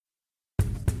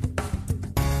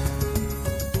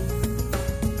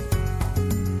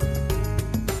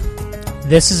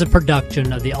This is a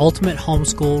production of the Ultimate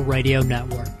Homeschool Radio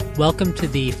Network. Welcome to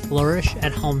the Flourish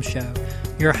at Home Show.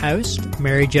 Your host,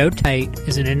 Mary Jo Tate,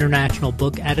 is an international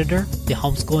book editor, the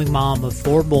homeschooling mom of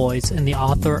 4 boys, and the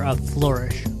author of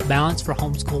Flourish, Balance for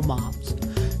Homeschool Moms.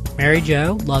 Mary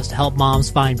Jo loves to help moms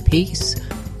find peace,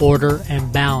 order,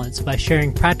 and balance by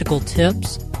sharing practical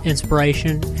tips,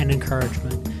 inspiration, and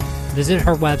encouragement. Visit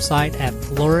her website at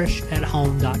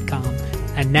flourishathome.com.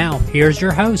 And now, here's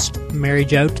your host, Mary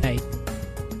Jo Tate.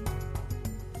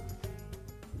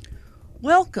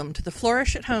 Welcome to the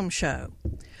Flourish at Home Show.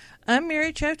 I'm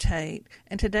Mary Jo Tate,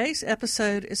 and today's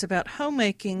episode is about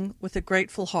homemaking with a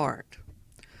grateful heart.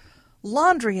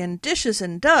 Laundry and dishes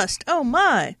and dust. Oh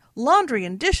my! Laundry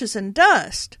and dishes and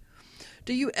dust!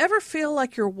 Do you ever feel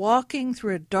like you're walking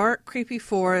through a dark, creepy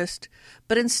forest,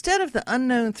 but instead of the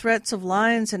unknown threats of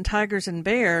lions and tigers and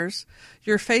bears,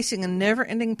 you're facing a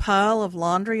never-ending pile of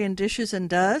laundry and dishes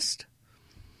and dust?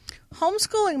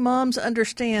 Homeschooling moms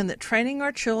understand that training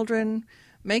our children,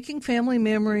 making family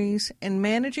memories, and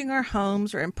managing our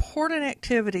homes are important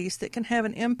activities that can have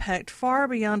an impact far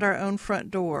beyond our own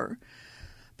front door.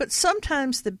 But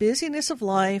sometimes the busyness of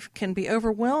life can be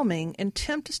overwhelming and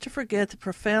tempt us to forget the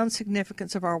profound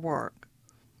significance of our work.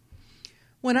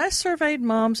 When I surveyed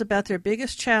moms about their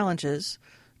biggest challenges,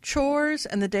 chores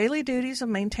and the daily duties of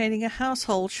maintaining a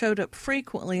household showed up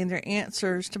frequently in their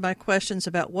answers to my questions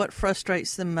about what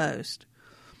frustrates them most.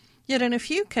 Yet in a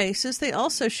few cases, they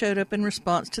also showed up in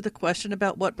response to the question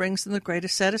about what brings them the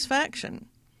greatest satisfaction.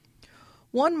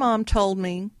 One mom told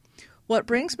me, "What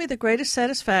brings me the greatest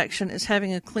satisfaction is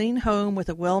having a clean home with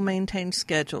a well-maintained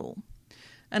schedule."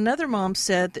 Another mom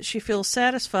said that she feels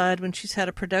satisfied when she's had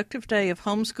a productive day of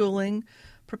homeschooling,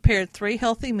 prepared 3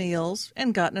 healthy meals,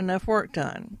 and gotten enough work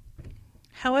done.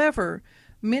 However,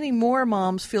 many more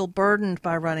moms feel burdened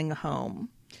by running a home.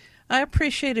 I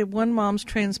appreciated one mom's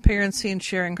transparency in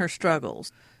sharing her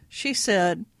struggles. She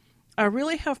said, "I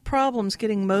really have problems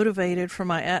getting motivated for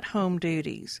my at-home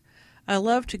duties. I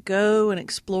love to go and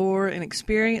explore and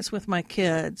experience with my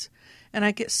kids, and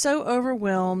I get so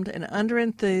overwhelmed and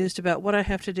underenthused about what I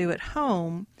have to do at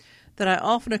home that I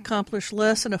often accomplish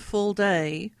less in a full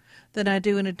day than I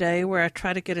do in a day where I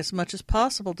try to get as much as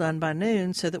possible done by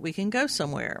noon so that we can go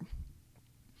somewhere."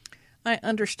 I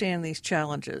understand these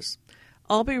challenges.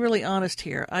 I'll be really honest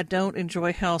here. I don't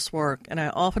enjoy housework, and I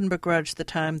often begrudge the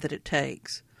time that it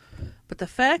takes. But the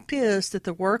fact is that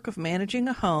the work of managing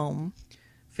a home,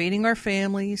 feeding our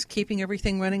families, keeping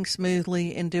everything running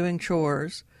smoothly, and doing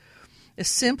chores is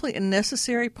simply a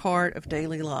necessary part of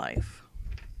daily life.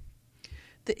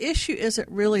 The issue isn't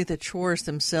really the chores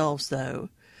themselves, though.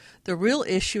 The real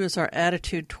issue is our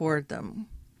attitude toward them.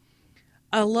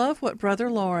 I love what Brother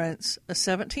Lawrence, a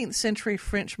 17th century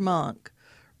French monk,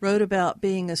 wrote about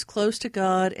being as close to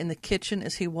God in the kitchen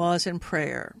as he was in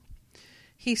prayer.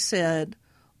 He said,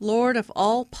 "Lord of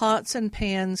all pots and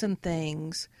pans and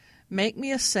things, make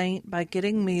me a saint by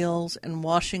getting meals and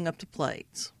washing up the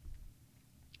plates."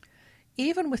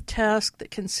 Even with tasks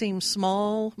that can seem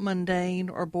small, mundane,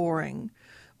 or boring,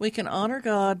 we can honor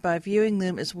God by viewing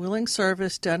them as willing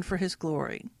service done for His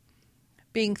glory.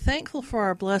 Being thankful for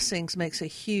our blessings makes a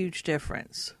huge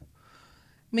difference.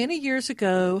 Many years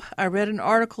ago, I read an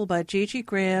article by Gigi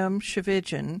Graham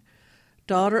Shavigian,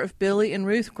 daughter of Billy and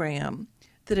Ruth Graham,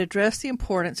 that addressed the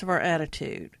importance of our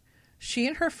attitude. She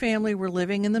and her family were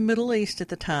living in the Middle East at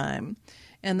the time,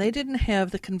 and they didn't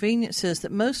have the conveniences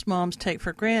that most moms take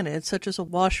for granted, such as a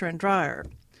washer and dryer.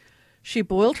 She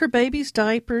boiled her baby's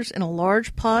diapers in a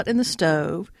large pot in the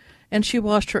stove, and she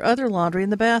washed her other laundry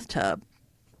in the bathtub.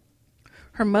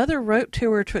 Her mother wrote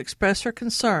to her to express her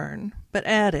concern, but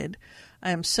added, "I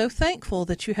am so thankful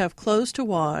that you have clothes to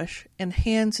wash and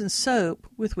hands and soap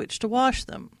with which to wash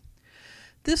them."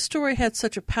 This story had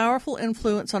such a powerful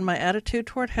influence on my attitude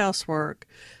toward housework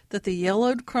that the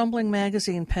yellowed, crumbling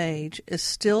magazine page is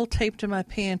still taped in my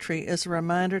pantry as a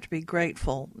reminder to be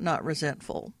grateful, not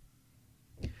resentful.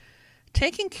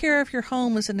 Taking care of your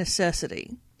home is a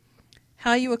necessity.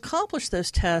 How you accomplish those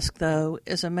tasks, though,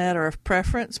 is a matter of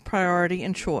preference, priority,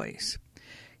 and choice.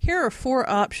 Here are 4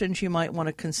 options you might want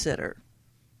to consider.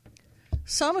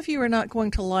 Some of you are not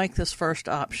going to like this first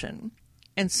option,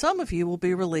 and some of you will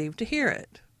be relieved to hear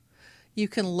it. You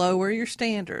can lower your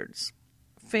standards.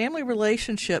 Family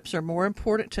relationships are more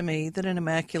important to me than an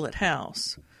immaculate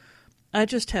house. I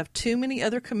just have too many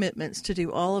other commitments to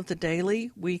do all of the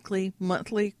daily, weekly,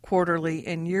 monthly, quarterly,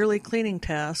 and yearly cleaning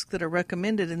tasks that are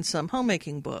recommended in some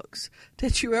homemaking books.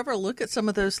 Did you ever look at some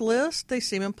of those lists? They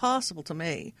seem impossible to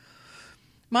me.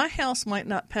 My house might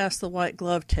not pass the white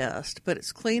glove test, but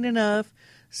it's clean enough,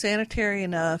 sanitary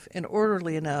enough, and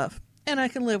orderly enough, and I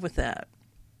can live with that.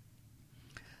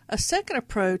 A second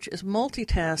approach is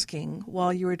multitasking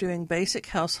while you are doing basic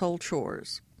household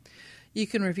chores. You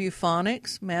can review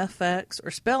phonics, math facts,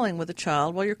 or spelling with a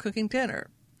child while you're cooking dinner.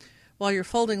 While you're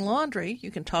folding laundry,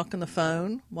 you can talk on the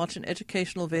phone, watch an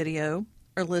educational video,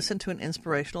 or listen to an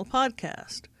inspirational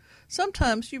podcast.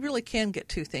 Sometimes you really can get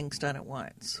two things done at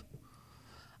once.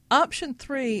 Option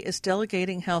 3 is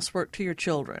delegating housework to your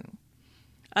children.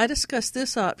 I discussed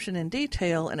this option in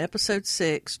detail in Episode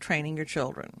 6, Training Your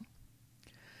Children.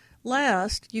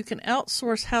 Last, you can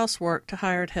outsource housework to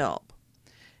hired help.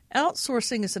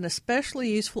 Outsourcing is an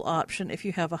especially useful option if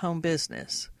you have a home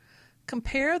business.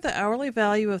 Compare the hourly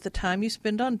value of the time you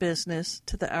spend on business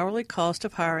to the hourly cost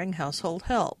of hiring household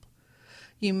help.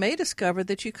 You may discover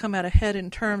that you come out ahead in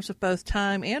terms of both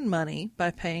time and money by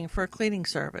paying for a cleaning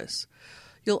service.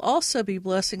 You'll also be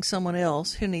blessing someone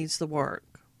else who needs the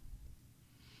work.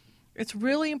 It's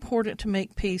really important to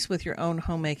make peace with your own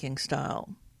homemaking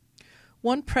style.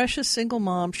 One precious single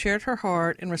mom shared her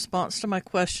heart in response to my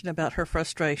question about her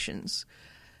frustrations.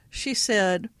 She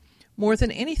said, "More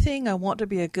than anything, I want to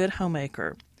be a good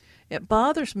homemaker. It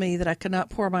bothers me that I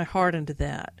cannot pour my heart into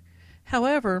that.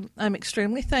 However, I'm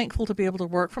extremely thankful to be able to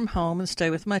work from home and stay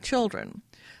with my children.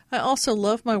 I also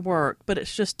love my work, but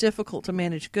it's just difficult to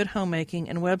manage good homemaking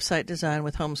and website design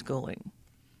with homeschooling."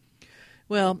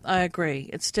 Well, I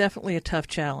agree. It's definitely a tough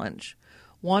challenge.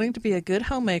 Wanting to be a good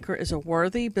homemaker is a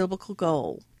worthy biblical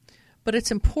goal, but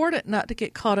it's important not to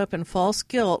get caught up in false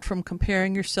guilt from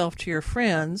comparing yourself to your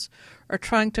friends or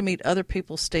trying to meet other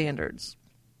people's standards.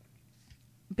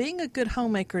 Being a good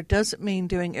homemaker doesn't mean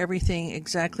doing everything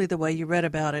exactly the way you read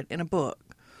about it in a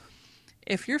book.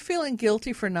 If you're feeling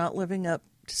guilty for not living up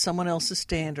to someone else's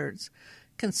standards,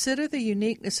 consider the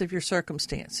uniqueness of your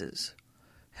circumstances.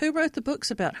 Who wrote the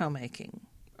books about homemaking?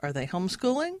 Are they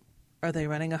homeschooling? Are they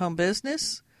running a home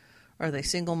business? Are they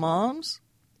single moms?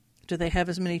 Do they have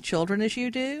as many children as you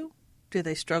do? Do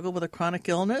they struggle with a chronic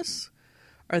illness?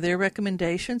 Are their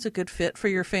recommendations a good fit for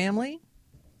your family?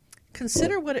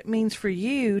 Consider what it means for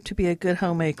you to be a good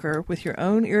homemaker with your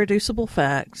own irreducible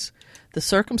facts, the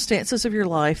circumstances of your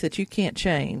life that you can't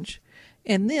change,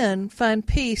 and then find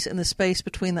peace in the space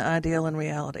between the ideal and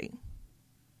reality.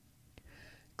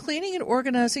 Cleaning and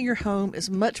organizing your home is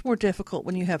much more difficult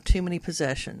when you have too many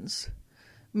possessions.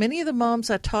 Many of the moms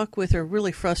I talk with are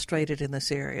really frustrated in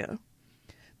this area.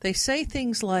 They say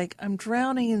things like, "I'm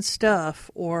drowning in stuff,"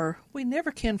 or "we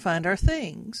never can find our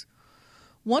things."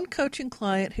 One coaching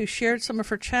client who shared some of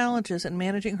her challenges in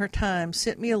managing her time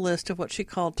sent me a list of what she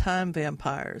called time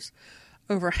vampires.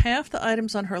 Over half the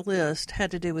items on her list had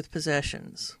to do with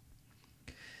possessions.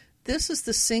 This is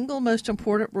the single most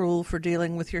important rule for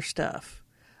dealing with your stuff.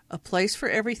 A place for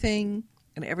everything,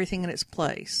 and everything in its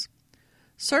place.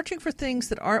 Searching for things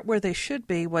that aren't where they should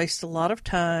be wastes a lot of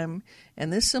time,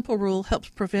 and this simple rule helps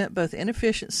prevent both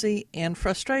inefficiency and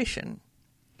frustration.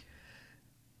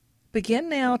 Begin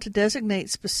now to designate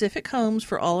specific homes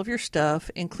for all of your stuff,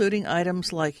 including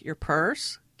items like your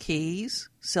purse, keys,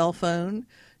 cell phone,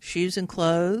 shoes and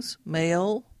clothes,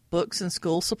 mail, books and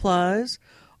school supplies,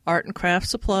 art and craft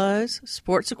supplies,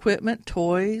 sports equipment,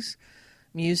 toys,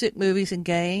 music, movies and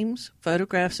games,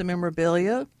 photographs and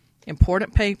memorabilia,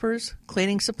 important papers,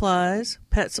 cleaning supplies,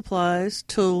 pet supplies,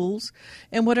 tools,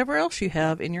 and whatever else you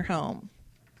have in your home.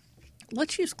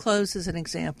 Let's use clothes as an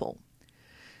example.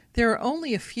 There are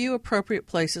only a few appropriate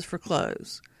places for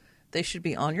clothes. They should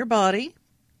be on your body,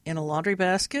 in a laundry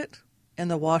basket, in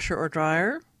the washer or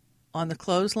dryer, on the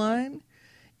clothesline,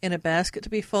 in a basket to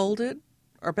be folded,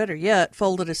 or better yet,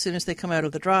 folded as soon as they come out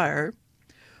of the dryer,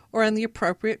 or in the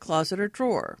appropriate closet or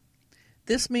drawer.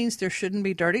 This means there shouldn't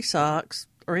be dirty socks,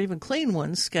 or even clean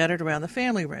ones, scattered around the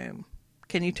family room.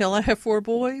 Can you tell I have 4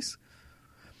 boys?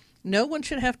 No one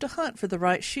should have to hunt for the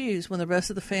right shoes when the rest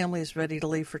of the family is ready to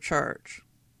leave for church.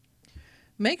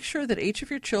 Make sure that each of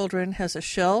your children has a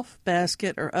shelf,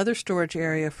 basket, or other storage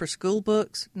area for school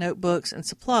books, notebooks, and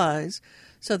supplies,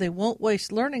 so they won't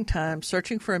waste learning time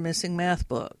searching for a missing math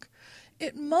book.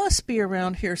 It must be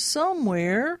around here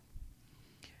somewhere.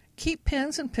 Keep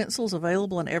pens and pencils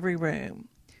available in every room.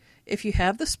 If you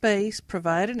have the space,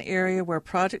 provide an area where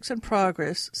projects in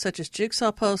progress, such as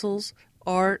jigsaw puzzles,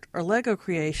 art, or Lego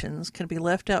creations, can be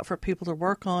left out for people to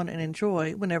work on and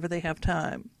enjoy whenever they have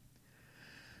time.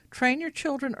 Train your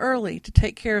children early to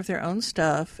take care of their own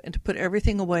stuff and to put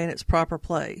everything away in its proper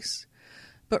place.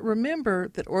 But remember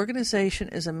that organization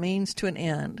is a means to an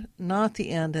end, not the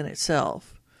end in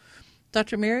itself.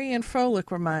 Dr. Mary Ann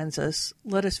Froelich reminds us,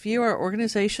 let us view our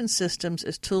organization systems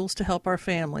as tools to help our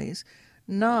families,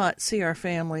 not see our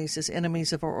families as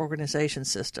enemies of our organization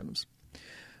systems.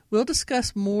 We'll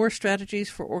discuss more strategies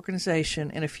for organization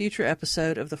in a future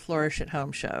episode of the Flourish at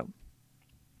Home show.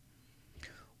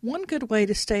 One good way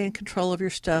to stay in control of your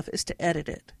stuff is to edit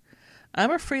it. I'm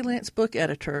a freelance book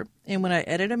editor, and when I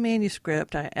edit a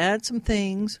manuscript, I add some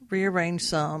things, rearrange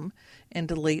some, and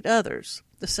delete others.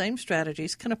 The same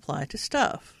strategies can apply to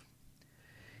stuff.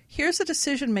 Here's a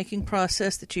decision-making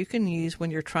process that you can use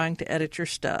when you're trying to edit your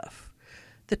stuff.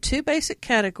 The two basic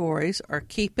categories are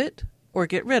keep it or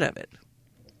get rid of it.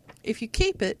 If you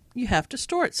keep it, you have to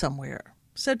store it somewhere,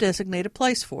 so designate a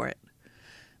place for it.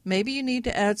 Maybe you need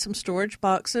to add some storage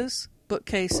boxes,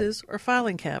 bookcases, or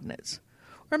filing cabinets.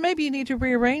 Or maybe you need to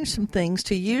rearrange some things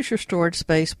to use your storage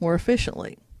space more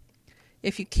efficiently.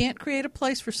 If you can't create a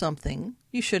place for something,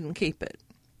 you shouldn't keep it.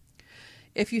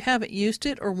 If you haven't used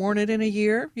it or worn it in a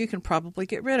year, you can probably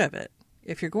get rid of it.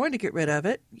 If you're going to get rid of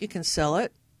it, you can sell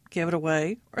it, give it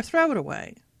away, or throw it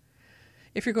away.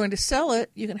 If you're going to sell it,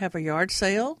 you can have a yard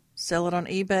sale, sell it on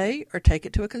eBay, or take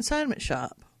it to a consignment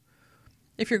shop.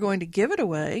 If you're going to give it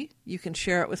away, you can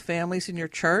share it with families in your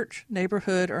church,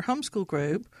 neighborhood, or homeschool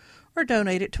group, or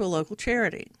donate it to a local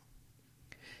charity.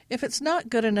 If it's not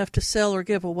good enough to sell or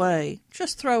give away,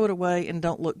 just throw it away and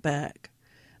don't look back.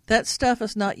 That stuff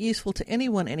is not useful to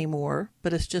anyone anymore,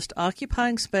 but it's just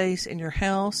occupying space in your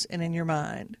house and in your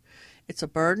mind. It's a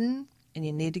burden, and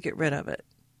you need to get rid of it.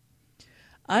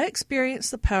 I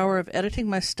experienced the power of editing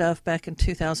my stuff back in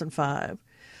 2005.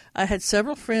 I had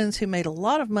several friends who made a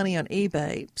lot of money on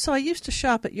eBay, so I used to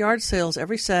shop at yard sales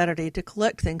every Saturday to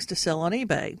collect things to sell on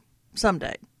eBay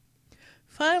someday.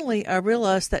 Finally, I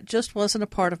realized that just wasn't a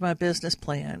part of my business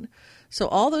plan, so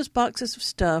all those boxes of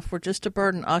stuff were just a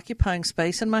burden occupying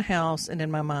space in my house and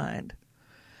in my mind.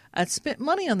 I'd spent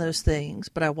money on those things,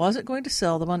 but I wasn't going to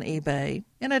sell them on eBay,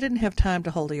 and I didn't have time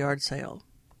to hold a yard sale.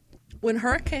 When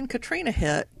Hurricane Katrina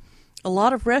hit, a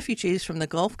lot of refugees from the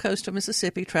Gulf Coast of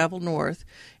Mississippi traveled north,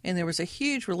 and there was a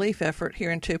huge relief effort here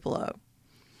in Tupelo.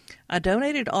 I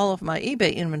donated all of my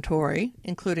eBay inventory,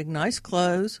 including nice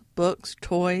clothes, books,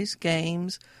 toys,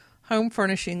 games, home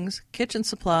furnishings, kitchen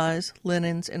supplies,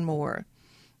 linens, and more.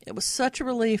 It was such a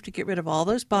relief to get rid of all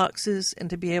those boxes and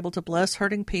to be able to bless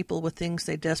hurting people with things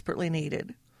they desperately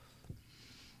needed.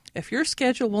 If your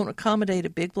schedule won't accommodate a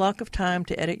big block of time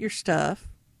to edit your stuff,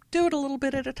 do it a little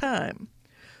bit at a time.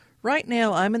 Right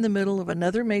now, I'm in the middle of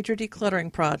another major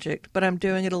decluttering project, but I'm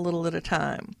doing it a little at a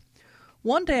time.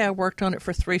 One day I worked on it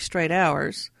for 3 straight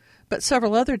hours, but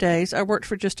several other days I worked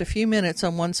for just a few minutes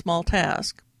on one small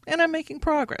task, and I'm making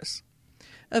progress.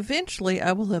 Eventually,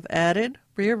 I will have added,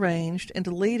 rearranged, and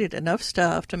deleted enough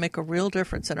stuff to make a real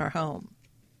difference in our home.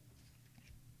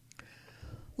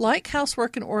 Like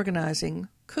housework and organizing,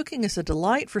 cooking is a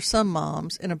delight for some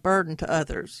moms and a burden to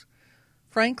others.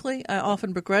 Frankly, I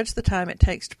often begrudge the time it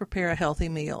takes to prepare a healthy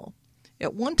meal.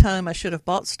 At one time, I should have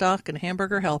bought stock and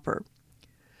hamburger helper.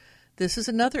 This is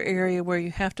another area where you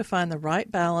have to find the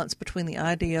right balance between the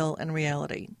ideal and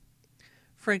reality.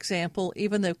 For example,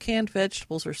 even though canned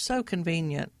vegetables are so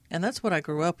convenient, and that's what I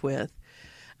grew up with,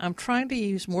 I'm trying to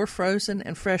use more frozen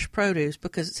and fresh produce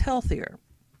because it's healthier.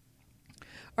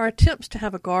 Our attempts to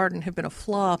have a garden have been a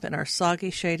flop in our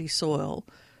soggy, shady soil,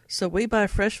 so we buy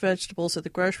fresh vegetables at the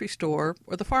grocery store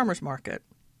or the farmer's market.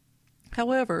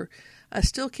 However, I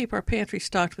still keep our pantry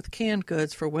stocked with canned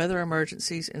goods for weather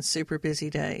emergencies and super busy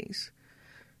days.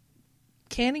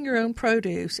 Canning your own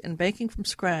produce and baking from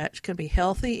scratch can be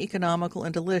healthy, economical,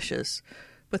 and delicious,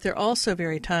 but they're also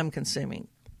very time-consuming.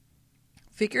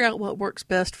 Figure out what works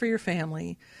best for your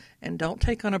family, and don't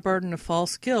take on a burden of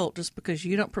false guilt just because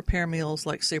you don't prepare meals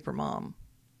like Supermom.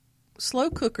 Slow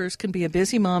cookers can be a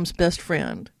busy mom's best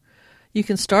friend. You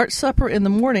can start supper in the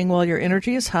morning while your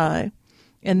energy is high,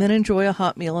 and then enjoy a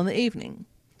hot meal in the evening.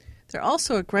 They're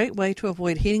also a great way to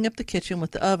avoid heating up the kitchen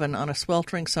with the oven on a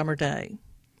sweltering summer day.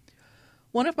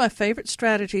 One of my favorite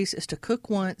strategies is to cook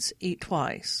once, eat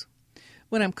twice.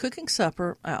 When I'm cooking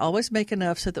supper, I always make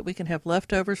enough so that we can have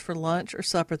leftovers for lunch or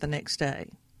supper the next day.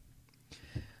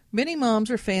 Many moms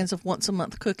are fans of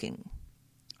once-a-month cooking.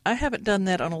 I haven't done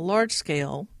that on a large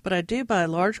scale, but I do buy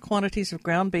large quantities of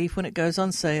ground beef when it goes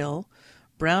on sale,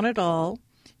 brown it all,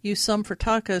 use some for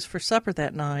tacos for supper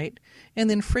that night, and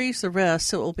then freeze the rest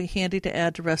so it will be handy to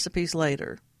add to recipes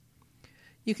later.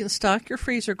 You can stock your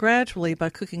freezer gradually by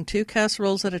cooking 2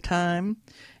 casseroles at a time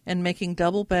and making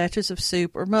double batches of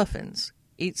soup or muffins.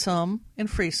 Eat some and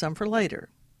freeze some for later.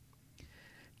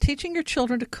 Teaching your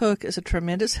children to cook is a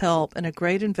tremendous help and a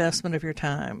great investment of your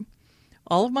time.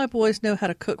 All of my boys know how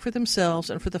to cook for themselves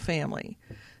and for the family.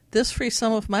 This frees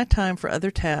some of my time for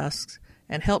other tasks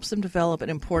and helps them develop an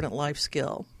important life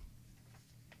skill.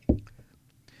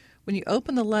 When you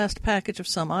open the last package of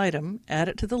some item, add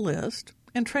it to the list,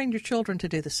 and train your children to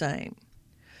do the same.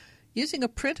 Using a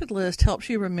printed list helps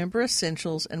you remember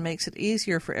essentials and makes it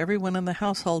easier for everyone in the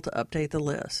household to update the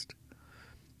list.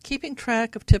 Keeping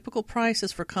track of typical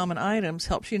prices for common items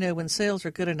helps you know when sales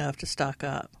are good enough to stock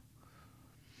up.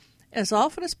 As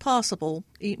often as possible,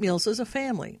 eat meals as a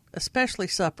family, especially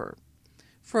supper.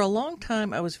 For a long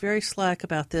time, I was very slack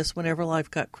about this whenever life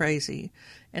got crazy,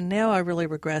 and now I really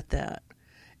regret that.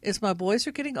 As my boys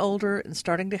are getting older and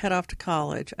starting to head off to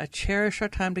college, I cherish our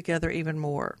time together even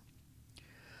more.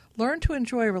 Learn to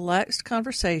enjoy relaxed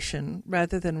conversation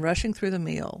rather than rushing through the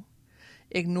meal.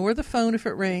 Ignore the phone if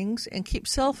it rings, and keep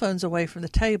cell phones away from the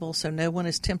table so no one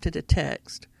is tempted to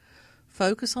text.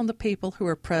 Focus on the people who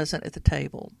are present at the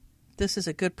table. This is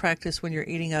a good practice when you're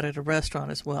eating out at a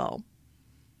restaurant as well.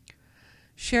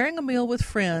 Sharing a meal with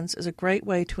friends is a great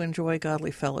way to enjoy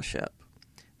godly fellowship.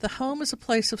 The home is a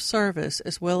place of service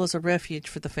as well as a refuge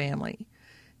for the family.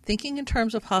 Thinking in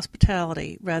terms of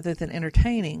hospitality rather than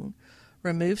entertaining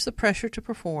removes the pressure to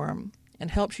perform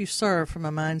and helps you serve from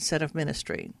a mindset of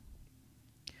ministry.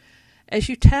 As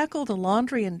you tackle the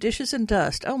laundry and dishes and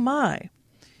dust,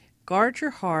 guard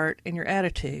your heart and your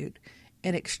attitude,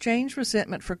 and exchange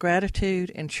resentment for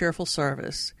gratitude and cheerful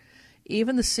service.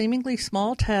 Even the seemingly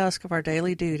small tasks of our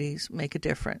daily duties make a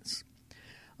difference.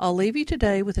 I'll leave you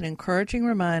today with an encouraging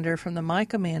reminder from the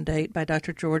Micah Mandate by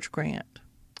Dr. George Grant.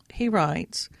 He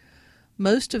writes,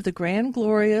 "Most of the grand,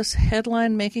 glorious,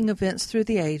 headline-making events through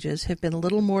the ages have been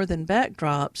little more than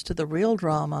backdrops to the real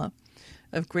drama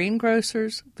of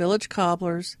greengrocers, village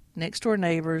cobblers, next-door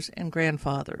neighbors, and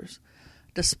grandfathers.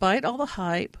 Despite all the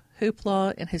hype,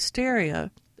 hoopla, and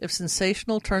hysteria of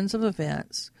sensational turns of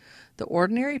events, the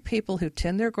ordinary people who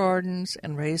tend their gardens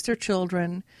and raise their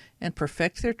children and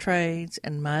perfect their trades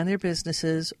and mind their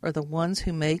businesses are the ones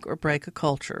who make or break a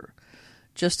culture,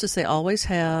 just as they always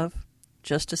have,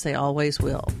 just as they always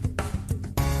will."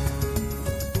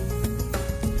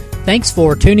 Thanks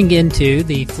for tuning in to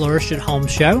the Flourish at Home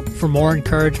show. For more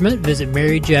encouragement, visit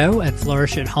Mary Jo at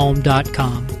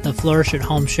flourishathome.com. The Flourish at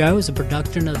Home show is a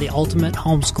production of the Ultimate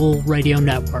Homeschool Radio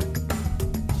Network.